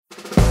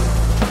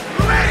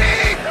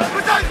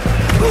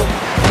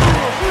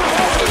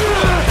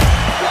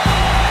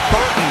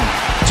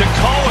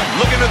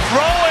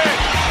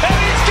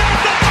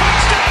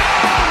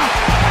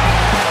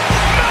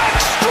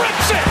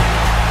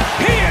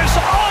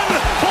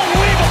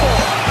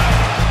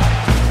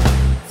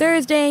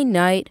Thursday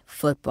Night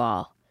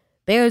Football.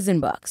 Bears and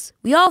Bucks.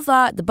 We all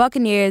thought the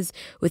Buccaneers,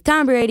 with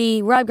Tom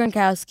Brady, Rob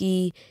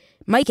Gronkowski,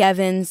 Mike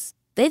Evans,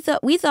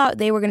 we thought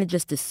they were going to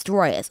just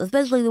destroy us,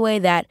 especially the way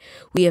that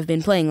we have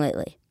been playing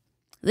lately.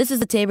 This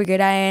is the Tabor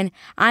Gridiron.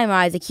 I'm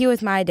Isaac, here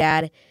with my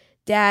dad.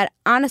 Dad,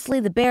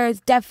 honestly, the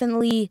Bears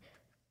definitely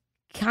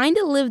kind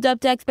of lived up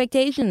to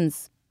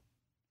expectations.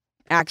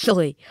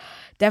 Actually,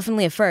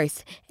 definitely a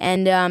first.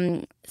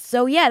 And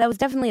so, yeah, that was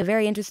definitely a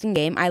very interesting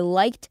game. I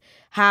liked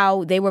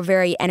how they were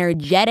very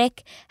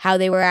energetic, how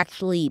they were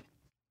actually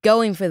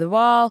going for the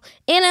ball,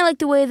 and I liked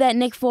the way that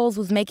Nick Foles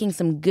was making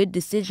some good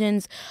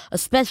decisions,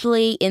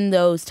 especially in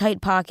those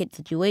tight pocket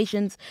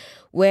situations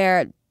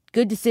where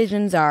good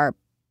decisions are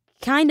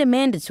kind of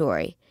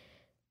mandatory.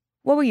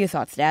 What were your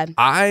thoughts, Dad?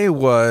 We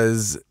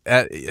won.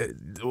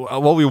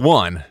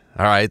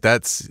 All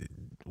right,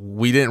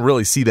 we didn't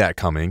really see that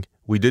coming.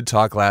 We did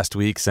talk last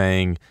week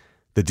saying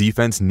the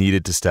defense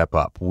needed to step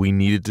up. We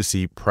needed to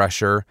see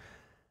pressure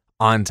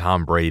on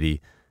Tom Brady,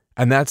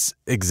 and that's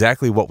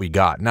exactly what we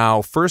got.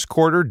 Now, first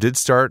quarter did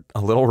start a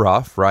little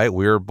rough, right?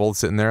 We were both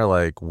sitting there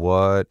like,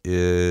 what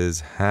is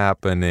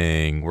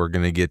happening? We're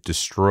going to get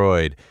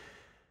destroyed.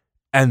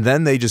 And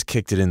then they just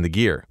kicked it in the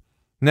gear.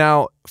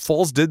 Now,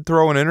 Foles did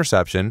throw an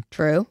interception.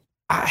 True.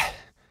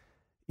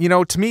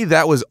 To me,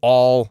 that was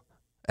all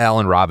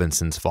Allen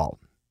Robinson's fault.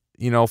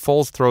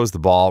 Foles throws the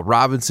ball.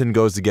 Robinson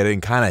goes to get it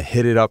and kind of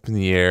hit it up in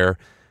the air,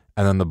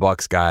 and then the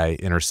Bucs guy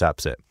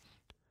intercepts it.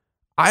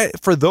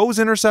 For those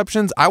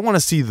interceptions, I want to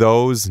see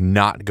those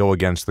not go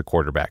against the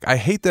quarterback. I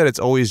hate that it's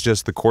always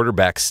just the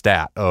quarterback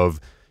stat of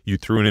you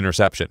threw an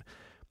interception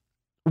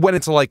when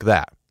it's like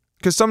that.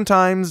 Because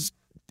sometimes,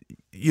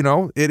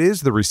 it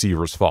is the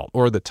receiver's fault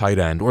or the tight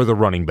end or the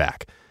running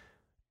back.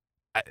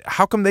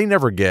 How come they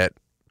never get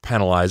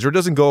penalized, or it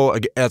doesn't go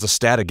as a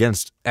stat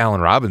against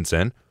Allen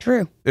Robinson?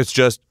 True. It's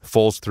just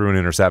Foles threw an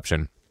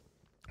interception.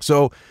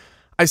 So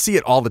I see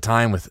it all the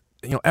time with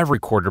every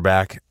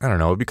quarterback. I don't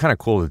know. It'd be kind of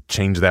cool to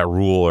change that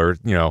rule, or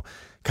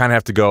kind of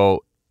have to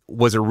go,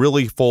 was it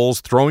really Foles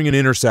throwing an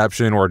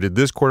interception, or did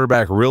this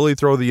quarterback really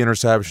throw the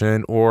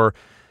interception, or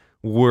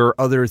were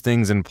other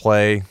things in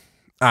play?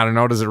 I don't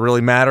know. Does it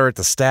really matter at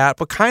the stat?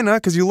 But kind of,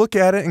 because you look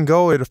at it and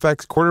go, it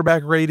affects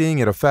quarterback rating.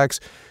 It affects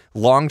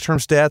long-term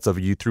stats of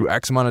you threw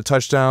X amount of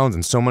touchdowns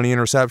and so many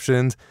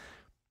interceptions.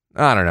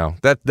 I don't know.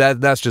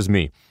 That's just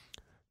me.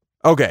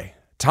 Okay,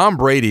 Tom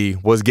Brady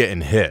was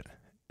getting hit.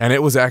 And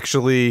it was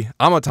actually,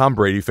 I'm a Tom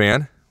Brady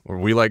fan.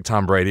 We like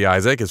Tom Brady,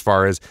 Isaac, as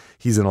far as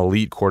he's an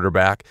elite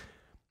quarterback.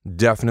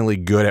 Definitely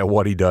good at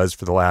what he does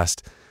for the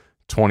last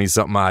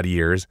 20-something odd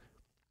years.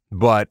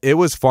 But it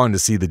was fun to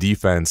see the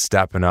defense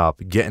stepping up,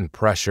 getting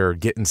pressure,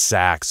 getting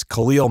sacks.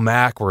 Khalil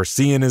Mack, we're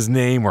seeing his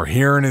name, we're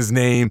hearing his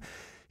name.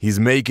 He's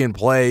making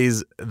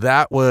plays.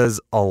 That was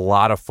a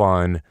lot of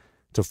fun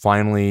to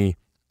finally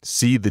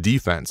see the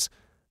defense.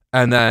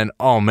 And then,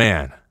 oh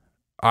man,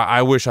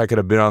 I wish I could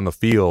have been on the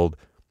field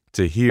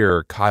to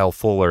hear Kyle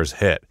Fuller's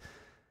hit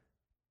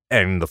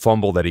and the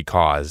fumble that he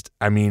caused.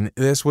 I mean,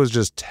 this was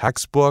just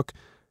textbook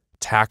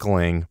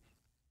tackling.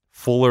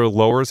 Fuller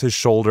lowers his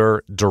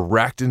shoulder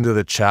direct into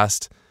the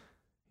chest,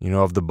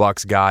 of the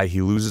Bucs guy.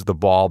 He loses the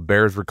ball.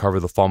 Bears recover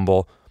the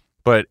fumble.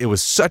 But it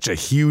was such a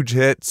huge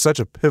hit, such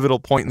a pivotal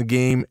point in the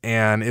game,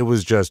 and it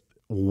was just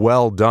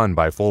well done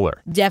by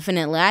Fuller.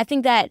 Definitely. I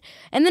think that,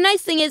 and the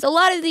nice thing is a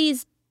lot of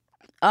these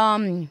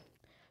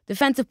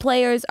defensive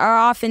players are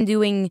often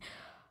doing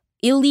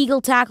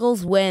illegal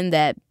tackles when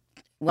the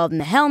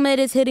helmet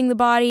is hitting the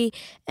body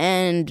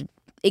and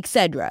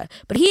etc.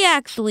 But he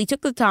actually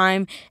took the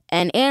time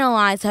and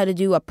analyzed how to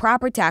do a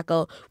proper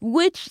tackle,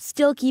 which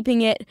still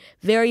keeping it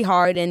very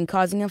hard and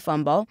causing a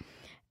fumble.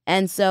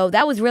 And so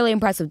that was really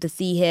impressive to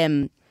see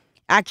him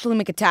actually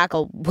make a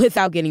tackle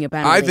without getting a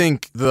penalty. I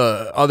think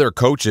the other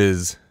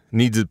coaches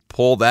need to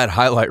pull that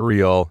highlight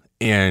reel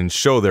and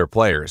show their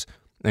players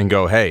and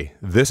go, hey,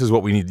 this is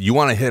what we need. You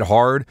want to hit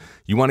hard?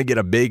 You want to get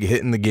a big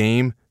hit in the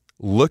game?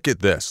 Look at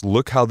this.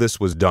 Look how this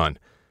was done.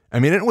 I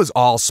mean, it was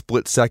all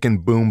split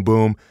second, boom,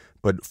 boom.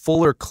 But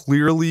Fuller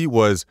clearly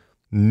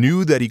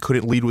knew that he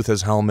couldn't lead with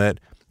his helmet.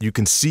 You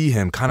can see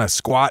him kind of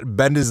squat,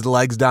 bend his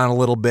legs down a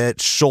little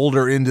bit,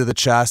 shoulder into the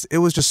chest. It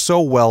was just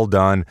so well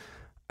done.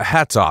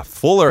 Hats off.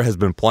 Fuller has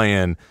been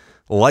playing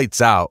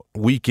lights out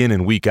week in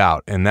and week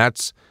out, and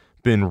that's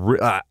been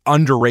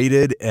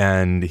underrated,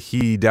 and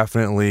he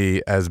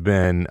definitely has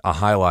been a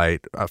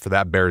highlight for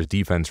that Bears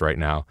defense right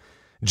now.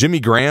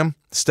 Jimmy Graham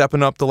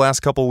stepping up the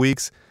last couple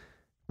weeks.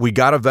 We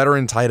got a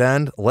veteran tight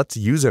end. Let's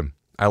use him.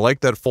 I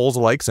like that Foles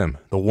likes him.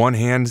 The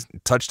one-hand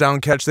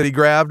touchdown catch that he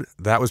grabbed,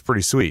 that was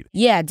pretty sweet.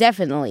 Yeah,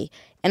 definitely.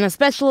 And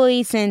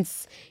especially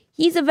since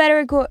he's a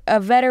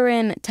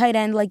veteran tight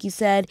end, like you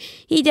said,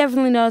 he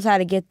definitely knows how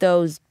to get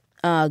those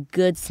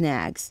good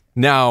snags.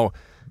 Now,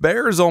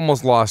 Bears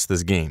almost lost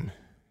this game.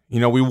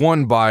 We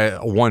won by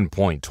 1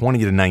 point,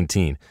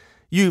 20-19.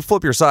 You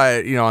flip your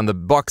side, on the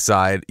Bucs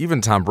side,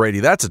 even Tom Brady,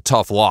 that's a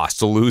tough loss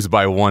to lose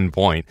by 1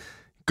 point.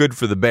 Good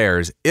for the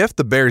Bears. If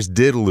the Bears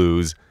did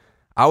lose,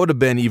 I would have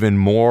been even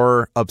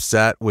more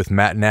upset with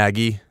Matt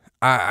Nagy.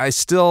 I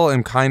still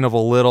am kind of a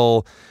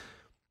little,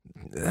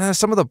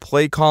 some of the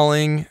play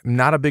calling,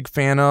 not a big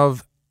fan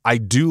of. I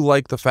do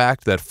like the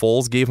fact that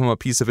Foles gave him a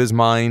piece of his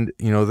mind.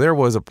 There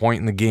was a point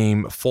in the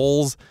game,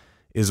 Foles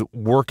is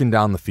working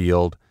down the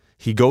field.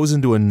 He goes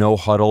into a no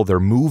huddle. They're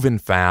moving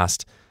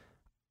fast.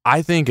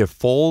 I think if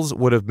Foles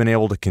would have been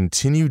able to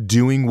continue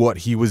doing what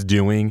he was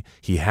doing,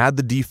 he had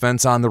the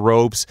defense on the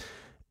ropes.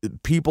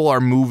 People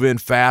are moving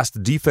fast. The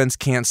defense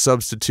can't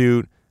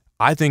substitute.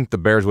 I think the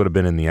Bears would have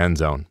been in the end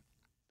zone.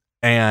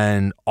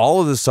 And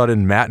all of a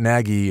sudden, Matt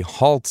Nagy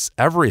halts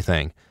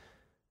everything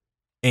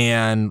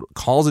and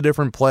calls a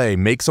different play,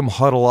 makes them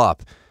huddle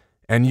up.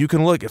 And you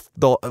can look, if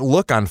the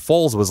look on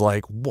Foles was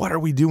like, what are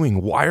we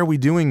doing? Why are we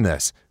doing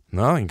this?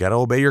 No, you got to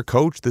obey your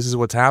coach. This is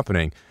what's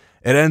happening.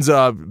 It ends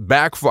up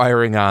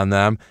backfiring on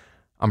them.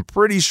 I'm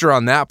pretty sure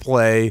on that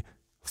play,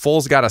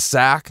 Foles got a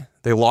sack.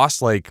 They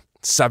lost like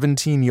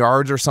 17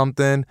 yards or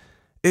something.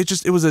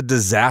 It was a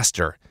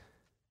disaster.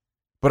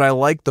 But I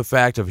like the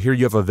fact of here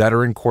you have a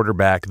veteran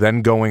quarterback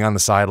then going on the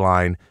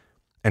sideline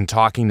and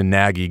talking to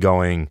Nagy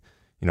going,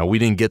 we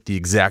didn't get the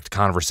exact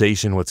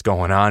conversation, what's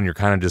going on. You're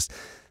kind of just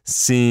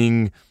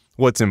seeing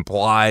what's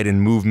implied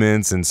in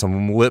movements and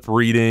some lip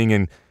reading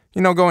and,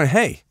 going,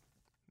 hey,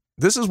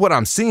 this is what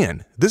I'm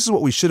seeing. This is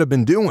what we should have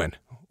been doing.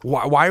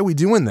 Why are we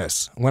doing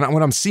this? When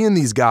I'm seeing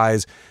these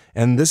guys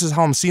and this is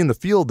how I'm seeing the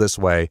field this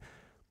way.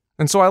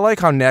 And so I like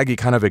how Nagy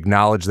kind of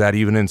acknowledged that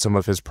even in some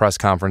of his press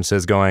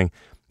conferences going,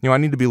 I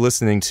need to be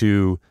listening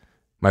to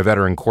my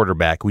veteran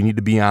quarterback. We need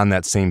to be on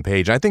that same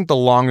page. I think the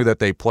longer that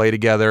they play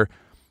together,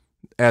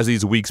 as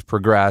these weeks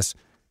progress,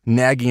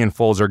 Nagy and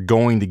Foles are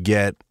going to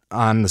get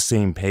on the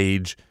same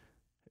page.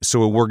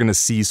 So we're going to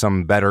see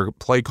some better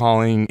play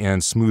calling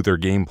and smoother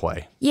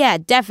gameplay. Yeah,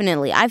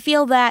 definitely. I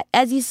feel that,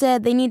 as you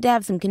said, they need to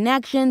have some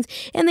connections,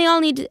 and they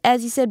all need to,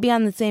 as you said, be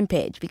on the same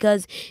page.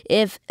 Because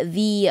if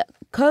the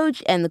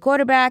coach and the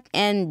quarterback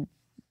and,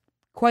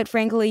 quite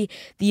frankly,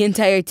 the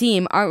entire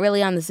team aren't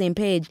really on the same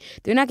page,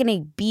 they're not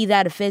going to be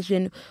that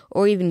efficient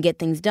or even get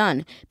things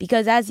done.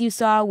 Because as you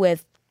saw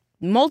with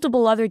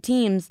multiple other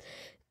teams,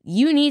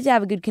 you need to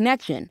have a good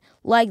connection.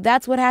 Like,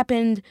 that's what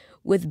happened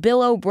with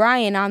Bill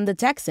O'Brien on the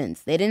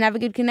Texans. They didn't have a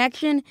good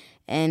connection,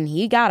 and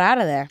he got out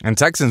of there. And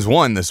Texans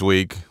won this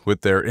week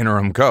with their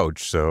interim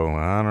coach. So,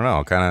 I don't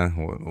know.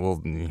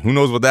 Well, who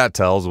knows what that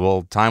tells?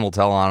 Well, time will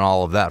tell on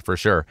all of that for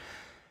sure.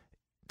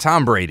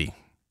 Tom Brady.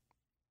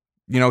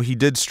 He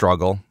did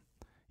struggle.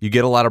 You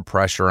get a lot of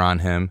pressure on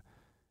him.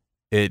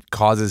 It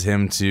causes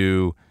him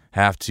to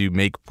have to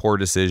make poor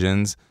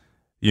decisions.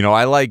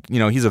 I like,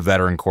 he's a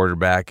veteran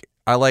quarterback.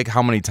 I like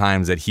how many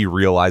times that he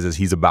realizes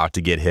he's about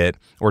to get hit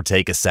or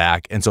take a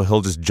sack, and so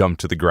he'll just jump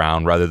to the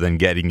ground rather than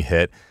getting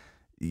hit.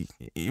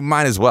 You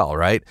might as well,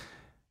 right?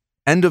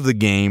 End of the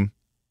game,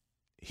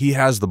 he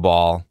has the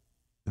ball.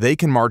 They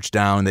can march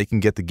down. They can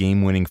get the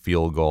game-winning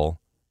field goal,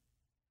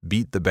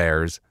 beat the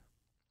Bears.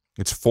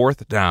 It's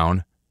 4th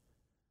down.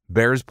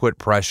 Bears put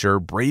pressure.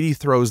 Brady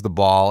throws the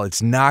ball.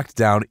 It's knocked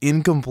down.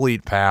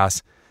 Incomplete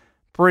pass.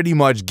 Pretty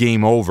much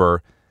game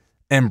over.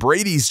 And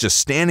Brady's just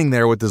standing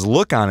there with this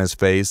look on his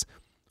face,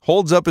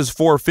 holds up his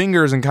 4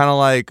 fingers and kind of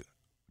like,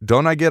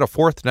 don't I get a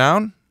 4th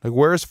down? Like,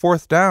 where's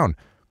 4th down?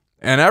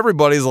 And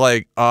everybody's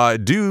like,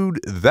 dude,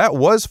 that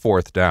was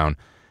 4th down.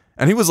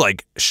 And he was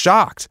like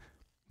shocked.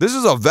 This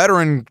is a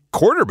veteran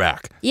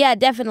quarterback. Yeah,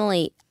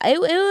 definitely.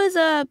 It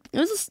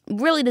was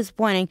really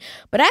disappointing.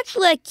 But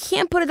actually, I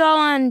can't put it all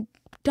on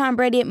Tom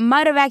Brady. It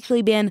might have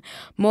actually been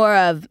more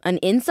of an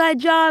inside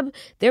job.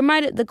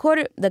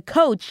 The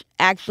coach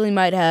actually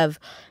might have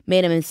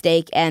made a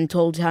mistake and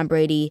told Tom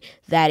Brady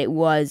that it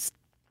was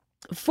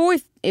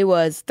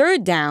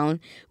 3rd down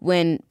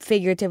when,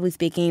 figuratively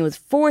speaking, it was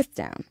 4th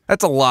down.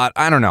 That's a lot.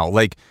 I don't know.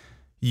 Like,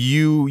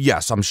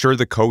 yes, I'm sure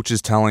the coach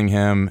is telling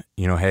him,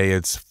 hey,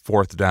 it's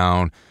 4th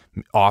down.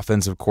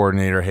 Offensive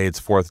coordinator, hey, it's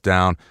 4th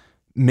down.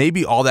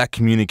 Maybe all that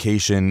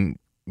communication,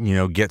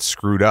 gets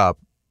screwed up.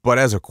 But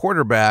as a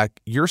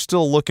quarterback, you're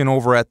still looking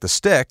over at the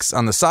sticks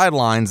on the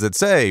sidelines that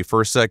say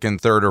 1st,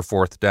 2nd, 3rd, or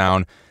 4th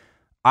down.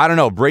 I don't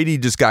know. Brady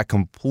just got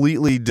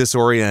completely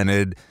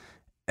disoriented.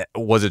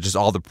 Was it just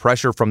all the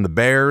pressure from the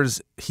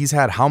Bears? He's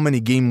had how many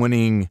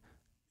game-winning,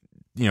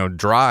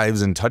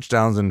 drives and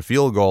touchdowns and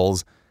field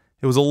goals?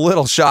 It was a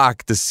little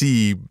shock to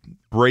see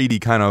Brady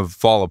kind of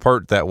fall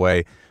apart that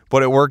way.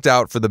 But it worked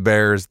out for the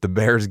Bears. The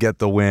Bears get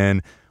the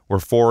win. We're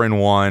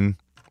 4-1.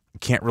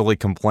 Can't really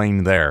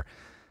complain there.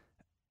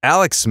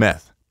 Alex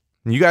Smith.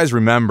 You guys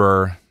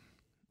remember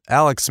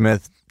Alex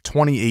Smith,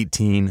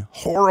 2018,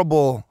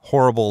 horrible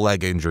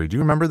leg injury. Do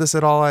you remember this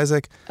at all,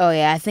 Isaac? Oh,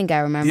 yeah, I think I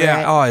remember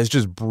it. It's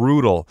just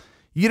brutal.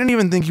 You didn't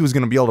even think he was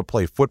going to be able to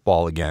play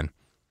football again.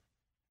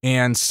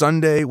 And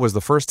Sunday was the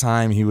first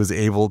time he was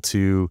able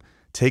to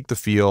take the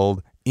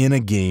field in a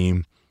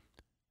game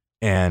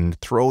and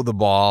throw the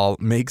ball,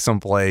 make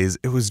some plays.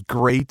 It was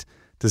great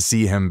to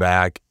see him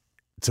back,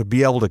 to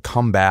be able to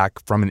come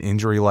back from an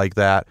injury like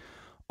that.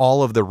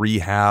 All of the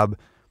rehab,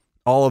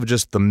 all of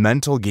just the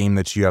mental game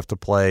that you have to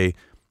play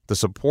the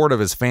support of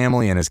his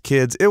family and his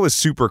kids. It was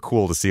super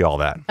cool to see all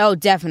that. Oh,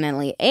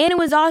 definitely. And it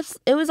was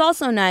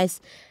also nice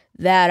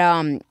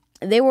that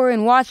they were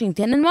in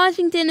Washington, and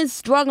Washington is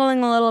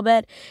struggling a little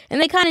bit,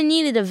 and they kind of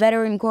needed a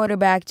veteran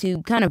quarterback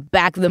to kind of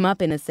back them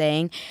up, in a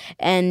saying.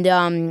 And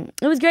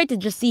it was great to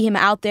just see him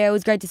out there. It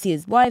was great to see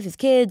his wife, his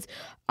kids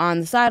on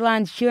the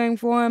sidelines cheering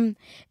for him,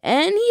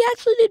 and he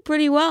actually did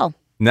pretty well.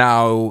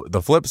 Now,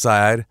 the flip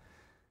side,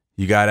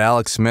 you got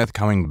Alex Smith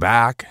coming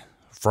back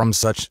from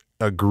such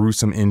a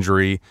gruesome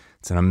injury.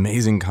 It's an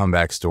amazing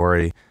comeback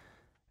story.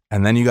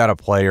 And then you got a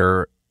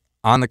player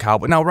on the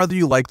Cowboys. Now, whether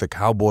you like the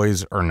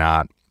Cowboys or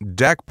not,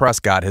 Dak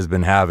Prescott has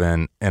been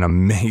having an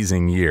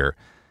amazing year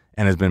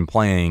and has been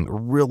playing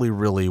really,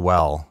 really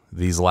well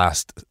the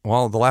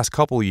last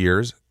couple of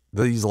years,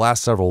 these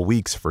last several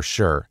weeks for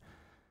sure.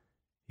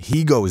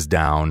 He goes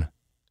down,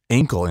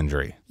 ankle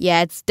injury.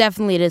 Yeah, it's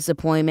definitely a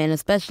disappointment,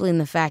 especially in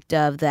the fact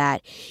of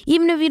that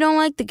even if you don't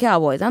like the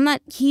Cowboys, I'm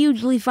not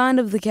hugely fond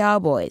of the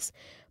Cowboys,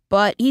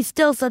 but he's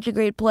still such a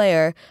great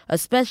player,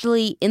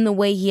 especially in the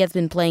way he has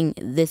been playing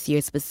this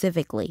year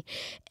specifically.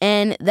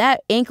 And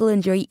that ankle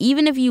injury,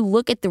 even if you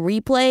look at the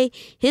replay,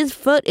 his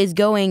foot is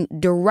going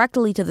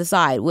directly to the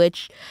side,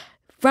 which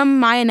from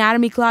my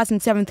anatomy class in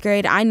 7th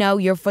grade, I know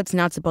your foot's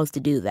not supposed to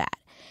do that.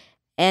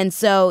 And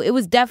so it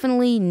was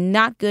definitely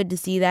not good to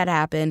see that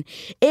happen.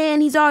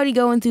 And he's already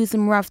going through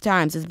some rough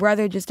times. His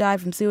brother just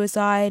died from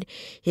suicide.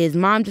 His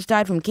mom just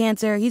died from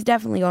cancer. He's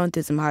definitely going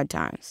through some hard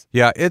times.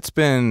 Yeah, it's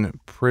been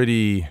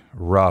pretty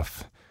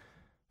rough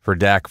for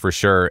Dak for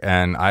sure.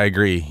 And I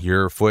agree.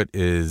 Your foot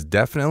is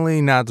definitely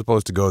not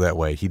supposed to go that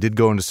way. He did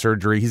go into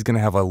surgery. He's going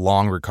to have a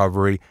long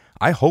recovery.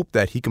 I hope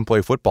that he can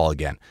play football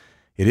again.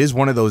 It is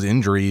one of those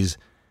injuries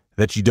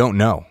that you don't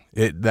know.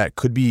 That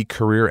could be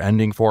career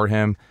ending for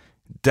him.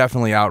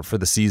 Definitely out for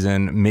the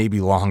season,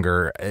 maybe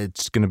longer.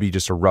 It's going to be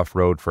just a rough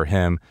road for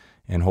him,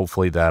 and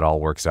hopefully that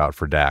all works out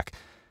for Dak.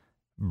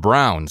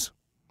 Browns.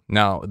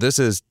 Now, this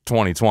is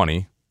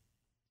 2020.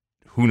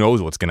 Who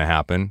knows what's going to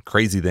happen?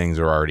 Crazy things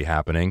are already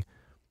happening.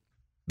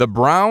 The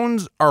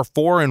Browns are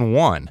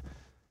 4-1.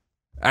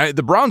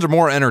 The Browns are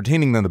more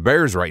entertaining than the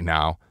Bears right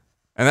now,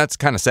 and that's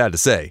kind of sad to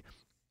say.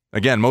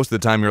 Again, most of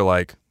the time you're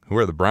like, who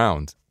are the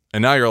Browns?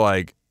 And now you're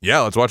like, yeah,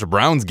 let's watch a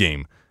Browns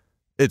game.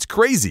 It's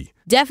crazy.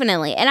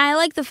 Definitely. And I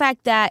like the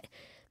fact that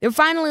they're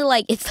finally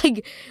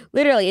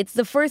literally, it's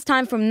the first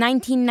time from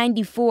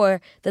 1994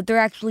 that they're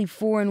actually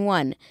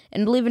 4-1.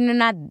 And believe it or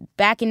not,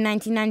 back in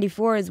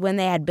 1994 is when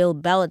they had Bill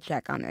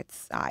Belichick on their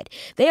side.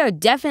 They are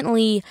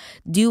definitely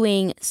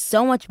doing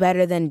so much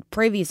better than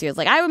previous years.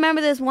 Like, I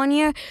remember this one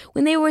year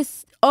when they were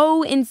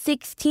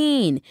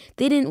 0-16.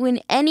 They didn't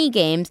win any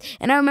games.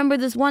 And I remember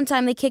this one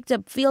time they kicked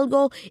a field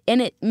goal and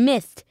it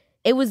missed.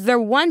 It was their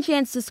one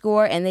chance to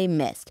score, and they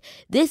missed.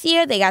 This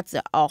year, they got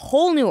a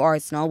whole new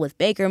arsenal with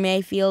Baker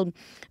Mayfield,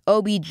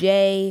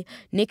 OBJ,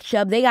 Nick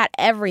Chubb. They got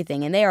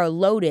everything, and they are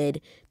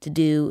loaded to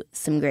do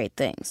some great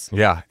things.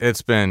 Yeah,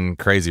 it's been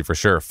crazy for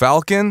sure.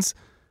 Falcons.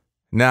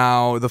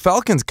 Now, the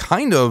Falcons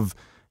kind of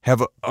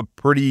have a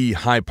pretty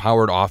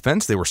high-powered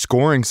offense. They were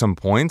scoring some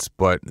points,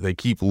 but they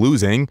keep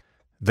losing.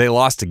 They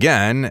lost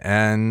again,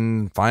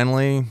 and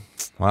finally,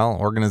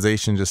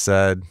 organization just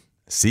said,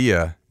 see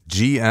ya.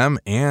 GM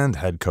and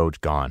head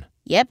coach gone.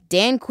 Yep,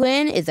 Dan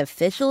Quinn is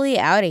officially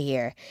out of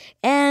here.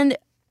 And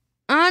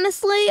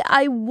honestly,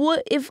 I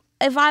would if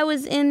I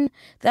was in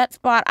that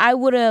spot, I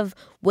would have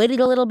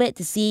waited a little bit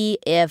to see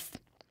if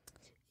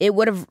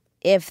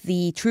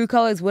the true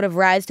colors would have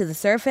rise to the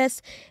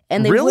surface.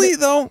 And they really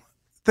though,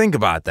 think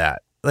about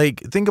that.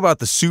 Like, think about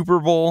the Super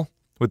Bowl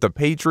with the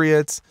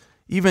Patriots.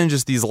 Even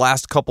just these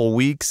last couple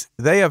weeks,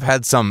 they have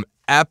had some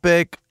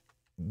epic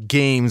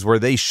games where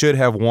they should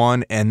have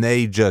won and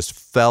they just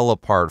fell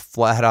apart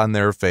flat on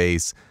their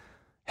face,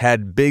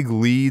 had big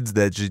leads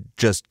that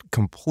just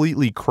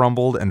completely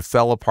crumbled and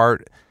fell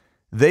apart.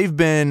 They've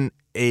been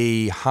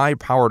a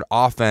high-powered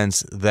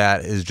offense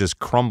that has just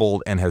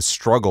crumbled and has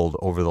struggled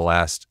over the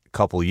last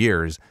couple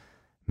years.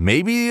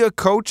 Maybe a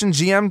coach and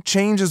GM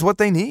change is what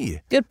they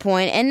need. Good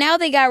point. And now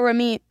they got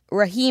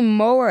Raheem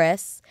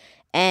Morris,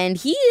 and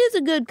he is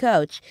a good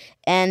coach.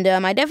 And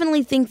I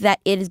definitely think that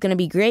it is going to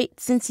be great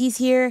since he's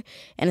here.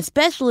 And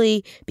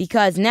especially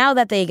because now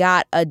that they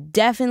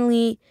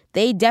definitely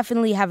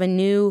have a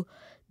new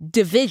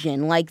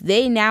division. Like,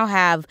 they now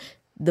have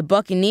the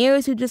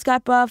Buccaneers, who just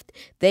got buffed.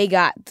 They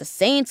got the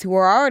Saints, who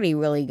are already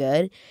really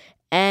good.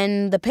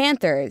 And the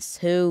Panthers,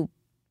 who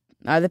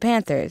are the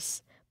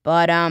Panthers.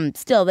 But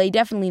still, they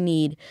definitely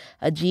need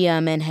a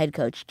GM and head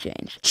coach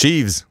change.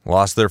 Chiefs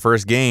lost their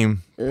first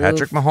game. Oof.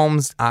 Patrick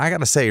Mahomes, I got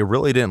to say,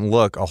 really didn't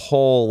look a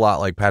whole lot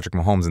like Patrick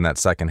Mahomes in that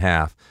second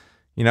half.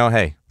 You know,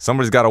 hey,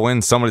 somebody's got to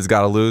win, somebody's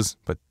got to lose,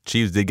 but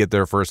Chiefs did get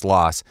their first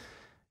loss.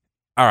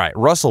 All right,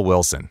 Russell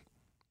Wilson.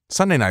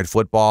 Sunday Night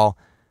Football,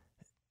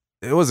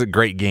 it was a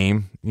great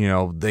game. You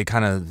know, they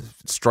kind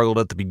of struggled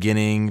at the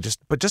beginning,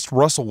 but just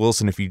Russell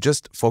Wilson, if you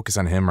just focus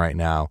on him right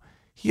now,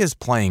 he is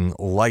playing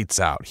lights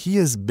out. He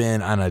has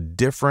been on a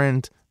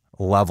different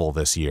level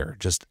this year.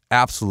 Just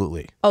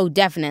absolutely. Oh,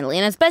 definitely.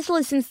 And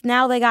especially since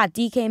now they got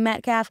DK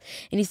Metcalf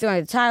and he's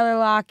throwing to Tyler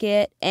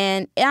Lockett.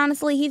 And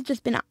honestly, he's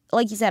just been,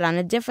 like you said, on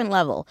a different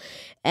level.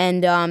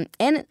 And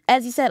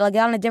as you said, like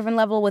on a different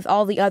level with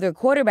all the other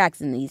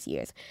quarterbacks in these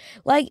years.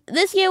 Like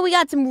this year, we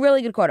got some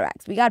really good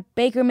quarterbacks. We got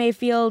Baker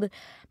Mayfield,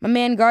 my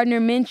man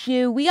Gardner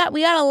Minshew. We got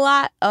a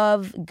lot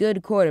of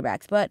good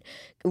quarterbacks, but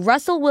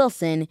Russell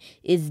Wilson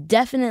is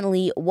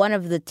definitely one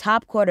of the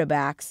top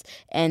quarterbacks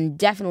and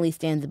definitely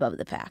stands above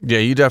the pack. Yeah,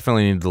 you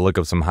definitely need to look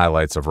up some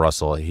highlights of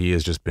Russell. He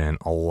has just been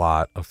a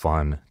lot of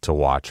fun to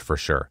watch for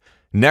sure.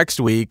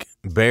 Next week,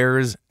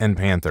 Bears and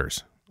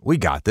Panthers. We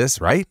got this,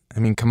 right? I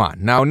mean, come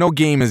on. Now, no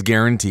game is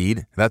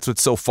guaranteed. That's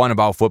what's so fun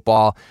about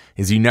football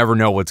is you never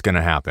know what's going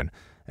to happen.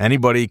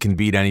 Anybody can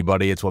beat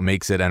anybody. It's what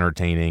makes it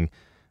entertaining.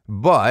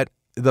 But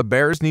the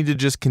Bears need to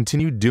just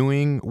continue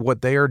doing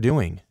what they are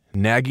doing.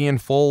 Nagy and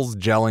Foles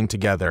gelling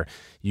together.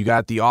 You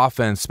got the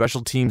offense,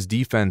 special teams,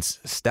 defense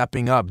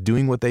stepping up,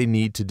 doing what they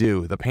need to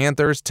do. The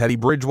Panthers, Teddy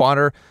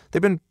Bridgewater,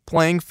 they've been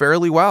playing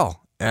fairly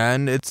well.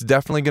 And it's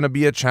definitely going to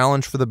be a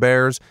challenge for the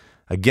Bears.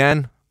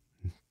 Again,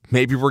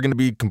 maybe we're going to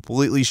be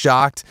completely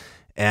shocked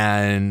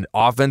and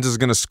offense is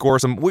going to score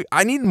some.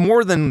 I need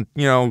more than,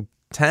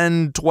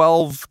 10,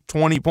 12,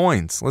 20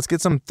 points. Let's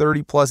get some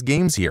 30-plus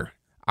games here.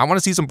 I want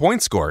to see some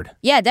points scored.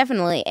 Yeah,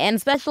 definitely. And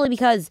especially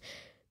because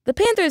the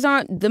Panthers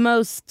aren't the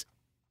most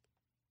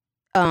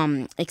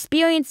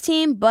experienced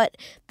team, but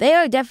they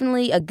are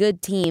definitely a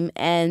good team,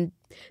 and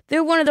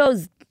they're one of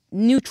those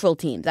neutral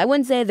teams. I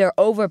wouldn't say they're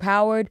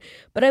overpowered,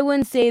 but I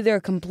wouldn't say they're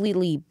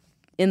completely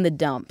in the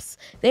dumps.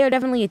 They are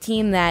definitely a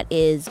team that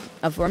is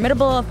a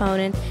formidable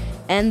opponent,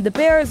 and the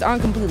Bears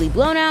aren't completely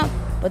blown out,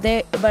 but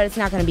it's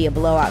not going to be a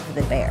blowout for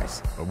the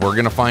Bears. We're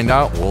going to find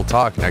out. We'll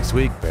talk next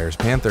week. Bears,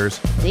 Panthers.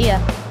 See ya.